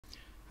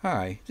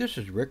Hi, this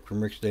is Rick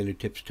from Rick's Daily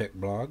Tips Tech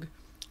Blog.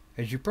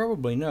 As you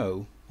probably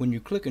know, when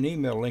you click an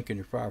email link in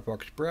your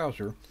Firefox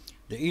browser,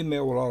 the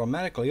email will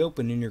automatically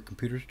open in your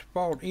computer's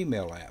default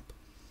email app.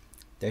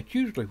 That's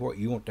usually what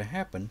you want to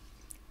happen,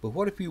 but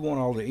what if you want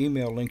all the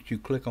email links you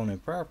click on in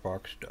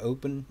Firefox to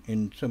open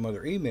in some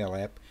other email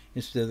app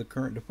instead of the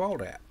current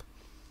default app?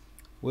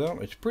 Well,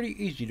 it's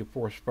pretty easy to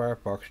force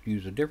Firefox to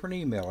use a different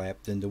email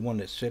app than the one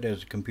that's set as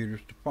the computer's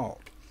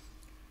default.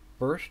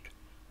 First,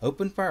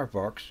 open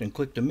Firefox and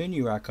click the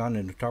menu icon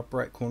in the top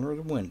right corner of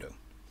the window.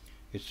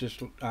 It's this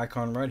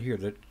icon right here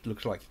that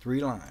looks like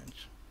 3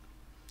 lines.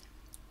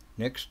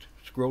 Next,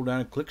 scroll down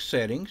and click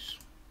Settings.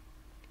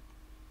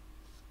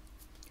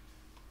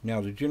 Now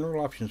the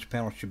General Options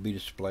panel should be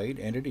displayed,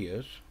 and it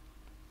is.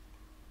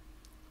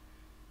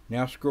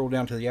 Now scroll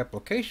down to the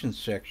Applications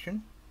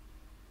section.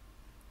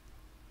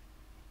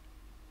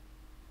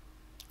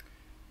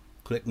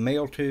 Click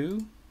Mail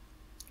To.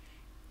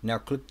 Now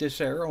click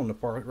this arrow on the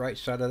far right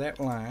side of that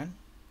line,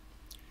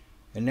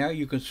 and now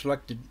you can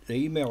select the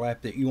email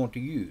app that you want to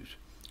use.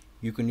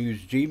 You can use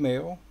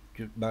Gmail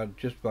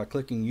just by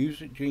clicking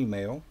Use at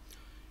Gmail.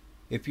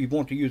 If you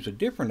want to use a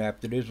different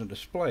app that isn't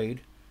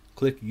displayed,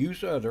 click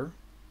Use Other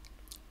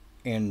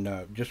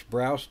and just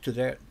browse to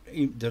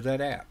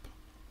that app.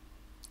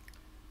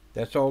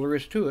 That's all there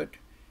is to it.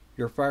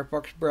 Your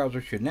Firefox browser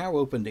should now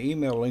open the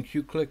email links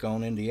you click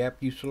on in the app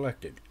you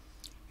selected.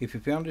 If you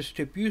found this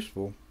tip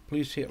useful,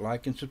 please hit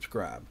like and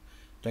subscribe.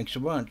 Thanks a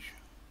bunch.